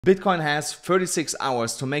Bitcoin has 36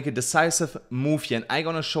 hours to make a decisive move here, and I'm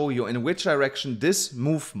gonna show you in which direction this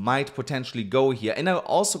move might potentially go here. And I'm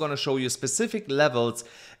also gonna show you specific levels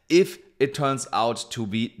if it turns out to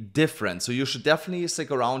be different. So you should definitely stick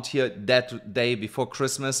around here that day before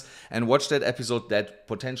Christmas and watch that episode that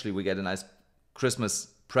potentially we get a nice Christmas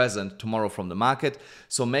present tomorrow from the market.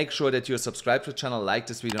 So make sure that you're subscribed to the channel, like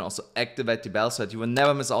this video, and also activate the bell so that you will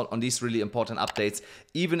never miss out on these really important updates.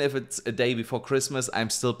 Even if it's a day before Christmas, I'm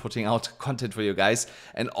still putting out content for you guys,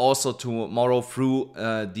 and also tomorrow through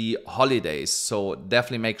the holidays. So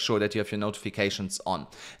definitely make sure that you have your notifications on.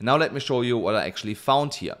 And now let me show you what I actually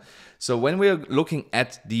found here. So when we're looking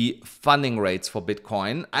at the funding rates for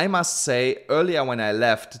Bitcoin, I must say earlier when I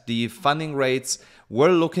left, the funding rates were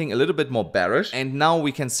looking a little bit more bearish, and now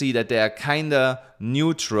we can see that they are kind of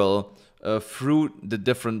neutral through the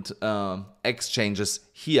different exchanges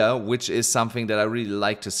here, which is something that I really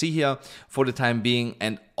like to see here for the time being,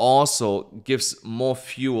 and also gives more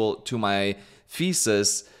fuel to my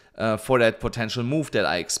thesis for that potential move that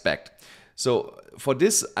I expect. So for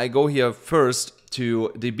this, I go here first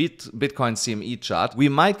to the Bitcoin CME chart. We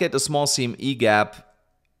might get a small CME gap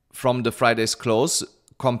from the Friday's close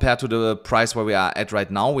compared to the price where we are at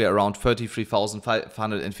right now. We are around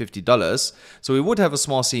 $33,550. So we would have a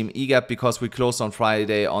small CME gap because we closed on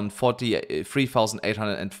Friday on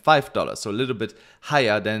 $43,805. So a little bit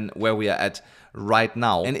higher than where we are at right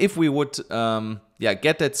now. And if we would get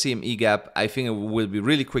that CME gap, I think it will be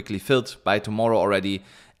really quickly filled by tomorrow already.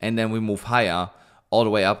 And then we move higher all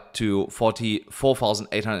the way up to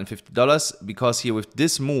 $44,850, because here with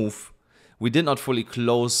this move, we did not fully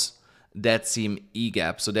close that CME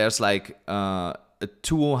gap. So there's like a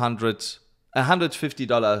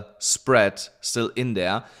 $150 spread still in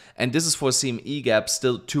there. And this is for CME gap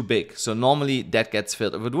still too big. So normally that gets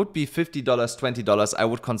filled. If it would be $50, $20, I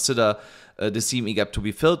would consider the CME gap to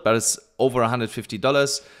be filled, but it's over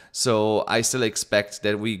 $150. So I still expect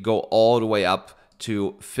that we go all the way up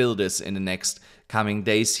to fill this in the next coming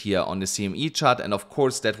days here on the CME chart. And of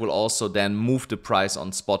course that will also then move the price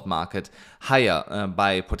on spot market higher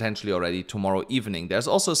by potentially already tomorrow evening. There's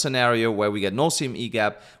also a scenario where we get no CME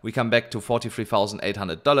gap, we come back to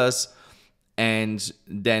 $43,800 and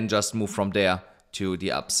then just move from there to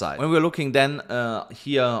the upside. When we're looking then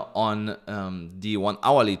here on the 1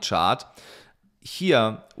 hourly chart,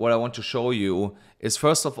 here what I want to show you is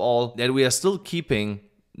first of all that we are still keeping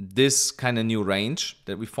this kind of new range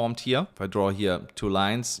that we formed here. If I draw here 2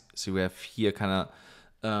 lines, so we have here kind of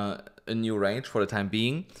a new range for the time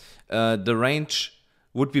being. The range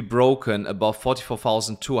would be broken above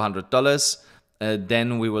 $44,200.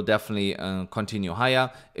 Then we will definitely continue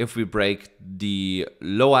higher. If we break the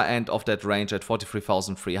lower end of that range at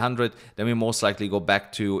 $43,300, then we most likely go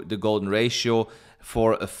back to the golden ratio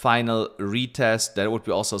for a final retest. That would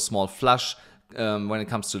be also a small flush when it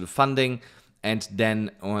comes to the funding. And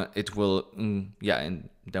then it will, and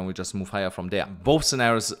then we just move higher from there. Both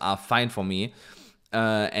scenarios are fine for me.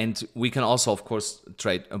 And we can also, of course,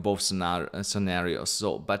 trade both scenarios.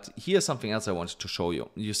 So, but here's something else I wanted to show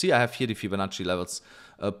you. You see, I have here the Fibonacci levels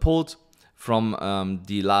pulled from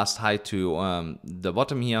the last high to the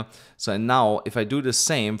bottom here. So and now, if I do the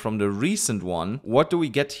same from the recent one, what do we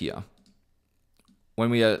get here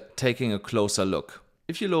when we are taking a closer look?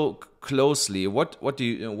 If you look closely, what do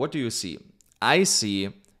you see? I see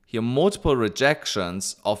here multiple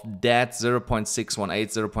rejections of that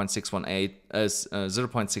 0.618, 0.618,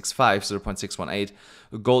 0.65, 0.618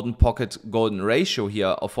 golden pocket golden ratio here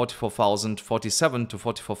of $44,047 to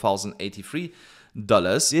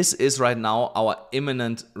 $44,083. This is right now our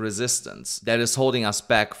imminent resistance that is holding us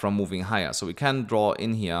back from moving higher. So we can draw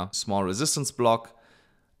in here small resistance block,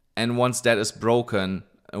 and once that is broken,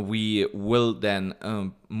 we will then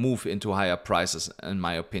move into higher prices, in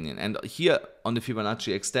my opinion. And here on the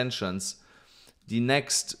Fibonacci extensions, the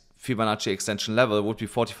next Fibonacci extension level would be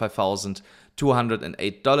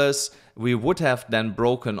 $45,208. We would have then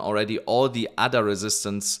broken already all the other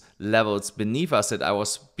resistance levels beneath us that I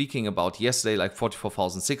was speaking about yesterday, like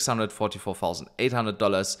 $44,600,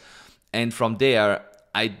 $44,800. And from there,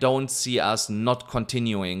 I don't see us not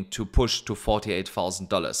continuing to push to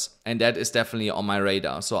 $48,000. And that is definitely on my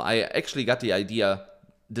radar. So I actually got the idea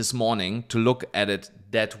this morning to look at it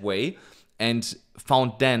that way, and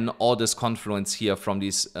found then all this confluence here from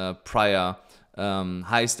these prior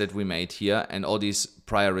highs that we made here and all these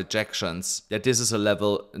prior rejections, that this is a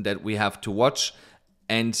level that we have to watch.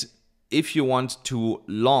 And if you want to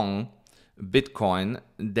long Bitcoin,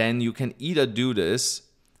 then you can either do this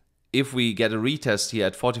if we get a retest here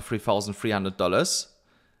at $43,300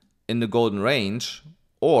 in the golden range,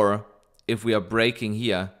 or if we are breaking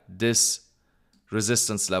here this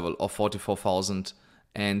resistance level of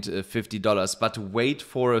 $44,050, but wait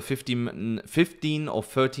for a 15 or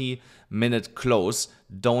 30 minute close.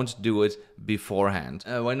 Don't do it beforehand.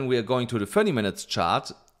 When we are going to the 30 minutes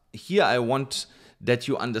chart, here I want that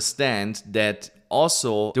you understand that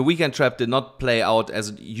also the weekend trap did not play out as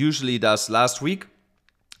it usually does last week,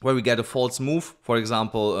 where we get a false move, for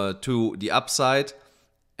example, to the upside,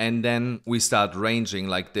 and then we start ranging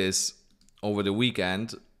like this over the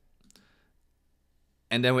weekend,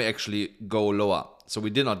 and then we actually go lower. So we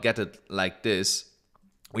did not get it like this.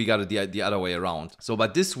 We got it the other way around. So,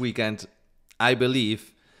 but this weekend, I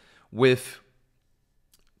believe, with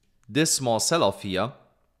this small sell-off here,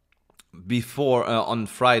 before on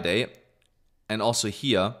Friday, and also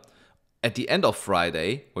here, at the end of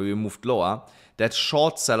Friday, where we moved lower, that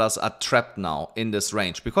short sellers are trapped now in this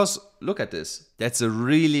range. Because look at this. That's a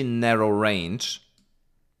really narrow range.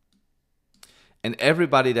 And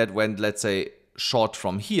everybody that went, let's say, short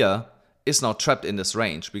from here is now trapped in this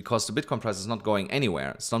range because the Bitcoin price is not going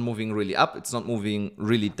anywhere. It's not moving really up. It's not moving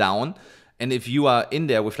really down. And if you are in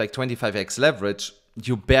there with like 25x leverage,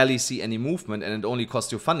 you barely see any movement and it only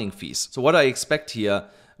costs you funding fees. So what I expect here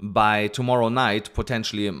by tomorrow night,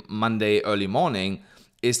 potentially Monday early morning,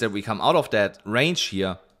 is that we come out of that range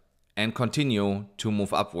here and continue to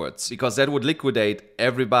move upwards, because that would liquidate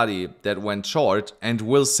everybody that went short and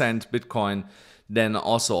will send Bitcoin then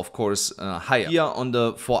also, of course, higher. Here on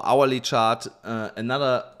the 4-hourly chart,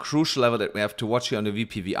 another crucial level that we have to watch here on the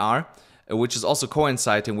VPVR, which is also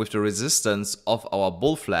coinciding with the resistance of our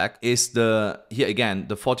bull flag, is here again,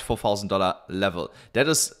 the $44,000 level. That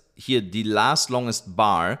is here the last longest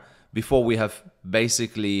bar before we have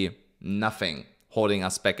basically nothing holding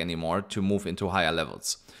us back anymore to move into higher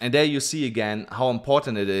levels. And there you see again how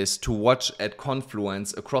important it is to watch at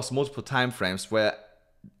confluence across multiple time frames, where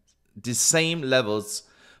the same levels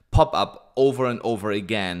pop up over and over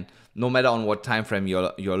again, no matter on what time frame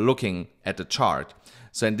you're looking at the chart.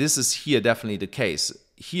 So, and this is here definitely the case.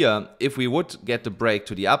 Here, if we would get the break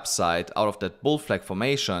to the upside out of that bull flag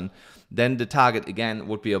formation, then the target again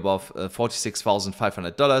would be above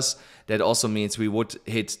 $46,500. That also means we would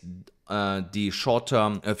hit the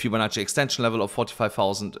short-term Fibonacci extension level of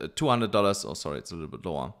 $45,200. Oh, sorry, it's a little bit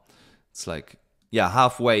lower. It's like, yeah,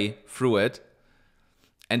 halfway through it.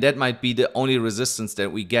 And that might be the only resistance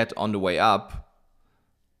that we get on the way up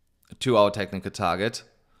to our technical target.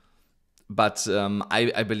 But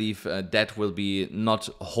I believe that will be not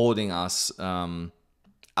holding us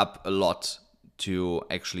up a lot to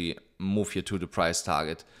actually move here to the price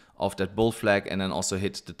target of that bull flag, and then also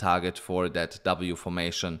hit the target for that W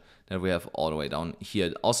formation that we have all the way down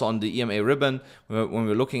here. Also on the EMA ribbon, when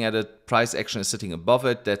we're looking at it, price action is sitting above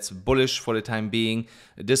it. That's bullish for the time being.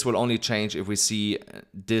 This will only change if we see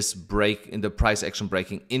this break in the price action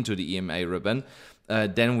breaking into the EMA ribbon.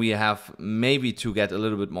 Then we have maybe to get a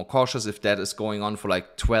little bit more cautious if that is going on for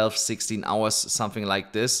like 12, 16 hours, something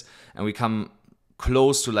like this, and we come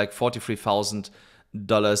close to like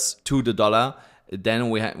 $43,000 to the dollar, then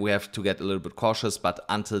we have to get a little bit cautious. But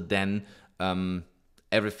until then,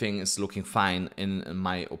 everything is looking fine in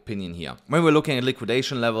my opinion here. When we're looking at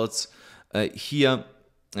liquidation levels, here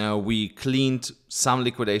we cleaned some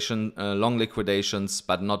liquidation, long liquidations,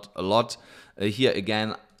 but not a lot. Here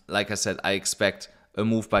again, like I said, I expect a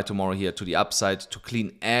move by tomorrow here to the upside to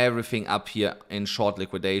clean everything up here in short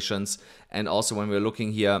liquidations. And also when we're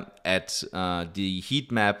looking here at the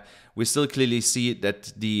heat map, we still clearly see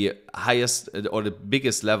that the highest or the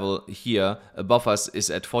biggest level here above us is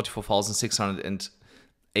at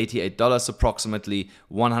 $44,688, approximately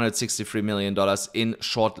 $163 million in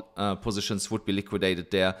short positions would be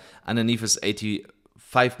liquidated there. Underneath is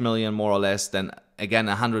 85 million more or less, then again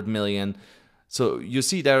 100 million. So you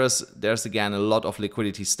see there's again a lot of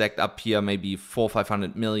liquidity stacked up here, maybe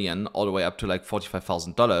 400-500 million, all the way up to like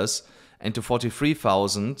 $45,000, and to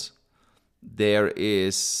 43,000 there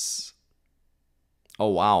is, oh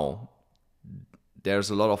wow, there's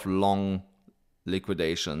a lot of long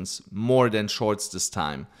liquidations, more than shorts this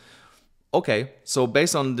time. Okay, so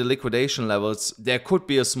based on the liquidation levels, there could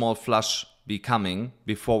be a small flush be coming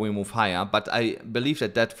before we move higher, but I believe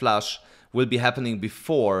that that flush will be happening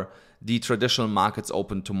before the traditional markets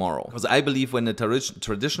open tomorrow. Because I believe when the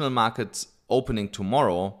traditional markets opening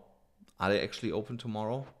tomorrow, are they actually open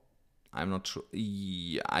tomorrow? I'm not sure.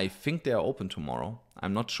 Yeah, I think they are open tomorrow.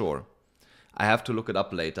 I'm not sure. I have to look it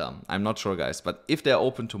up later. I'm not sure, guys. But if they're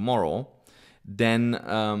open tomorrow, then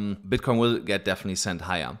Bitcoin will get definitely sent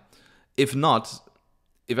higher. If not,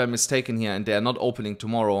 if I'm mistaken here and they're not opening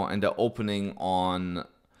tomorrow and they're opening on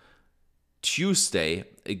Tuesday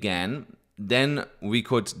again, then we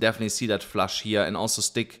could definitely see that flush here and also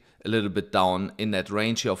stick a little bit down in that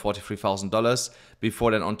range here of $43,000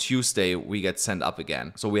 before then on Tuesday we get sent up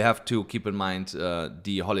again. So we have to keep in mind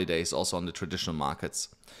the holidays also on the traditional markets.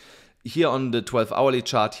 Here on the 12-hourly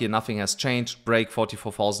chart here, nothing has changed. Break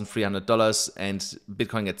 $44,300 and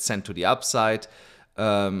Bitcoin gets sent to the upside.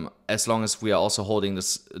 As long as we are also holding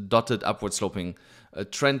this dotted upward sloping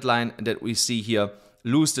trend line that we see here.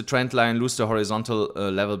 Lose the trend line, lose the horizontal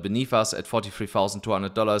level beneath us at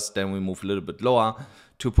 $43,200, then we move a little bit lower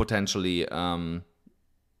to potentially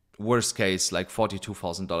worst case like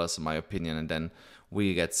 $42,000 in my opinion, and then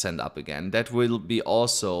we get sent up again. That will be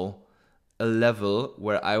also a level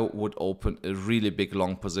where I would open a really big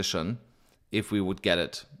long position if we would get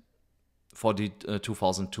it,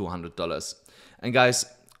 $42,200. And guys,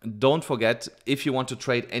 don't forget, if you want to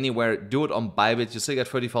trade anywhere, do it on BYBIT. You still get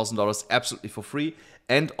 $30,000 absolutely for free.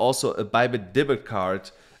 And also a BYBIT debit card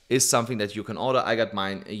is something that you can order. I got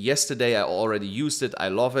mine yesterday. I already used it. I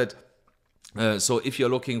love it. So if you're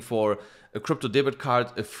looking for a crypto debit card,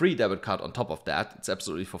 a free debit card on top of that, it's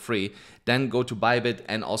absolutely for free, then go to BYBIT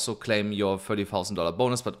and also claim your $30,000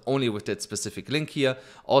 bonus, but only with that specific link here.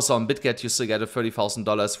 Also on BitGet, you still get a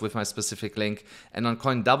 $30,000 with my specific link. And on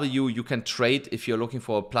CoinW, you can trade if you're looking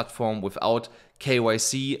for a platform without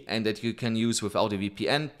KYC and that you can use without a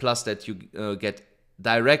VPN, plus that you get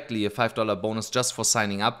directly a $5 bonus just for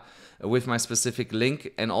signing up with my specific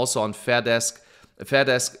link. And also on FAIRDESK.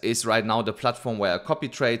 FAIRDESK is right now the platform where I copy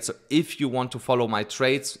trade. So if you want to follow my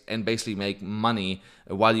trades and basically make money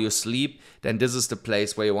while you sleep, then this is the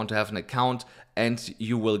place where you want to have an account, and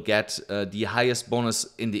you will get the highest bonus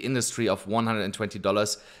in the industry of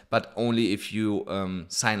 $120, but only if you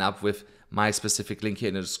sign up with my specific link here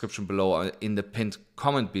in the description below or in the pinned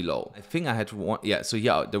comment below. I think I had one, yeah, so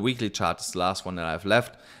here the weekly chart is the last one that I've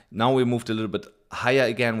left. Now we moved a little bit higher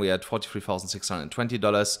again. We are at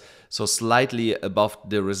 $43,620, so slightly above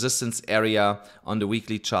the resistance area on the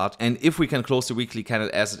weekly chart. And if we can close the weekly candle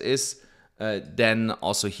as it is, then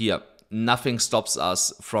also here nothing stops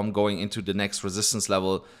us from going into the next resistance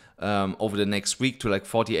level over the next week to like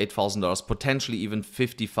 $48,000, potentially even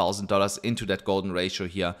 $50,000 into that golden ratio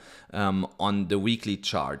here on the weekly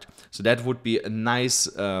chart. So that would be a nice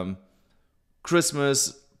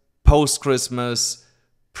Christmas, post-Christmas,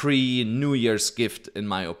 pre-New Year's gift in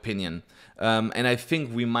my opinion. And I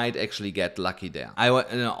think we might actually get lucky there. I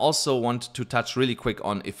also want to touch really quick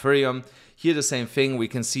on Ethereum. Here the same thing, we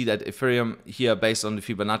can see that Ethereum here based on the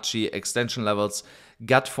Fibonacci extension levels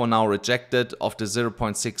got for now rejected of the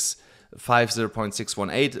 0.65,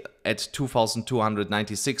 0.618 at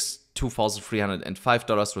 $2,296,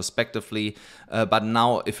 $2,305 respectively. But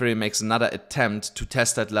now Ethereum makes another attempt to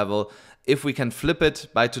test that level. If we can flip it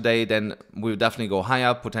by today, then we'll definitely go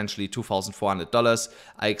higher, potentially $2,400.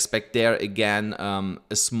 I expect there again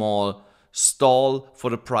a small stall for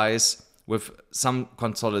the price with some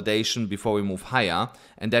consolidation before we move higher.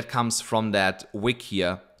 And that comes from that wick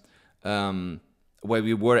here, where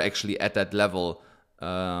we were actually at that level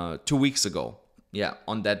 2 weeks ago. Yeah,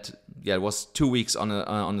 on that, yeah, it was 2 weeks on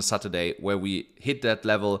a Saturday where we hit that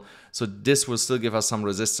level. So this will still give us some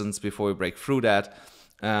resistance before we break through that.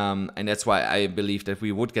 And that's why I believe that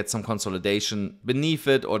we would get some consolidation beneath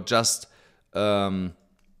it, or just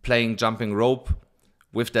playing jumping rope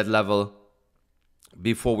with that level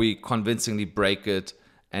before we convincingly break it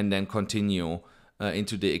and then continue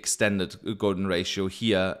into the extended golden ratio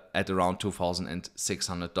here at around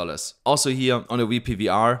 $2,600. Also here on the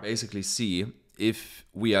VPVR, basically see if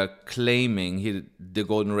we are claiming here the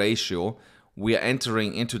golden ratio, we are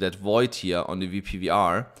entering into that void here on the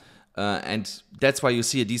VPVR. And that's why you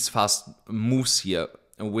see these fast moves here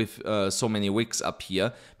with so many wicks up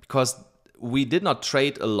here, because we did not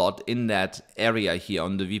trade a lot in that area here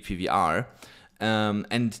on the VPVR.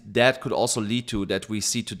 And that could also lead to that we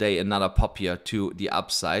see today another pop here to the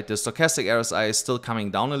upside. The stochastic RSI is still coming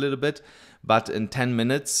down a little bit, but in 10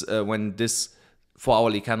 minutes when this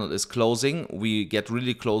 4-hourly candle is closing, we get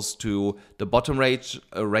really close to the bottom range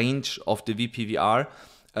of the VPVR.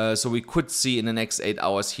 So we could see in the next 8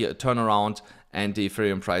 hours here a turnaround and the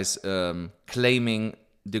Ethereum price claiming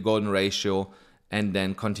the golden ratio and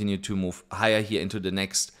then continue to move higher here into the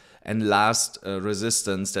next and last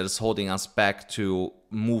resistance that is holding us back to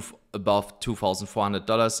move above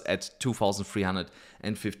 $2,400 at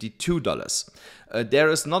 $2,352. There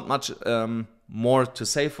is not much more to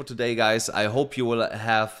say for today, guys. I hope you will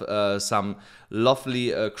have some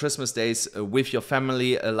lovely Christmas days with your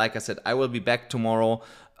family. Like I said, I will be back tomorrow.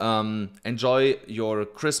 Enjoy your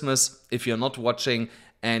Christmas if you're not watching,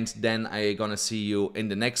 and then I'm gonna see you in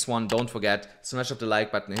the next one. Don't forget, smash up the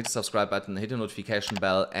like button, hit the subscribe button, hit the notification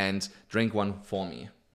bell, and drink one for me.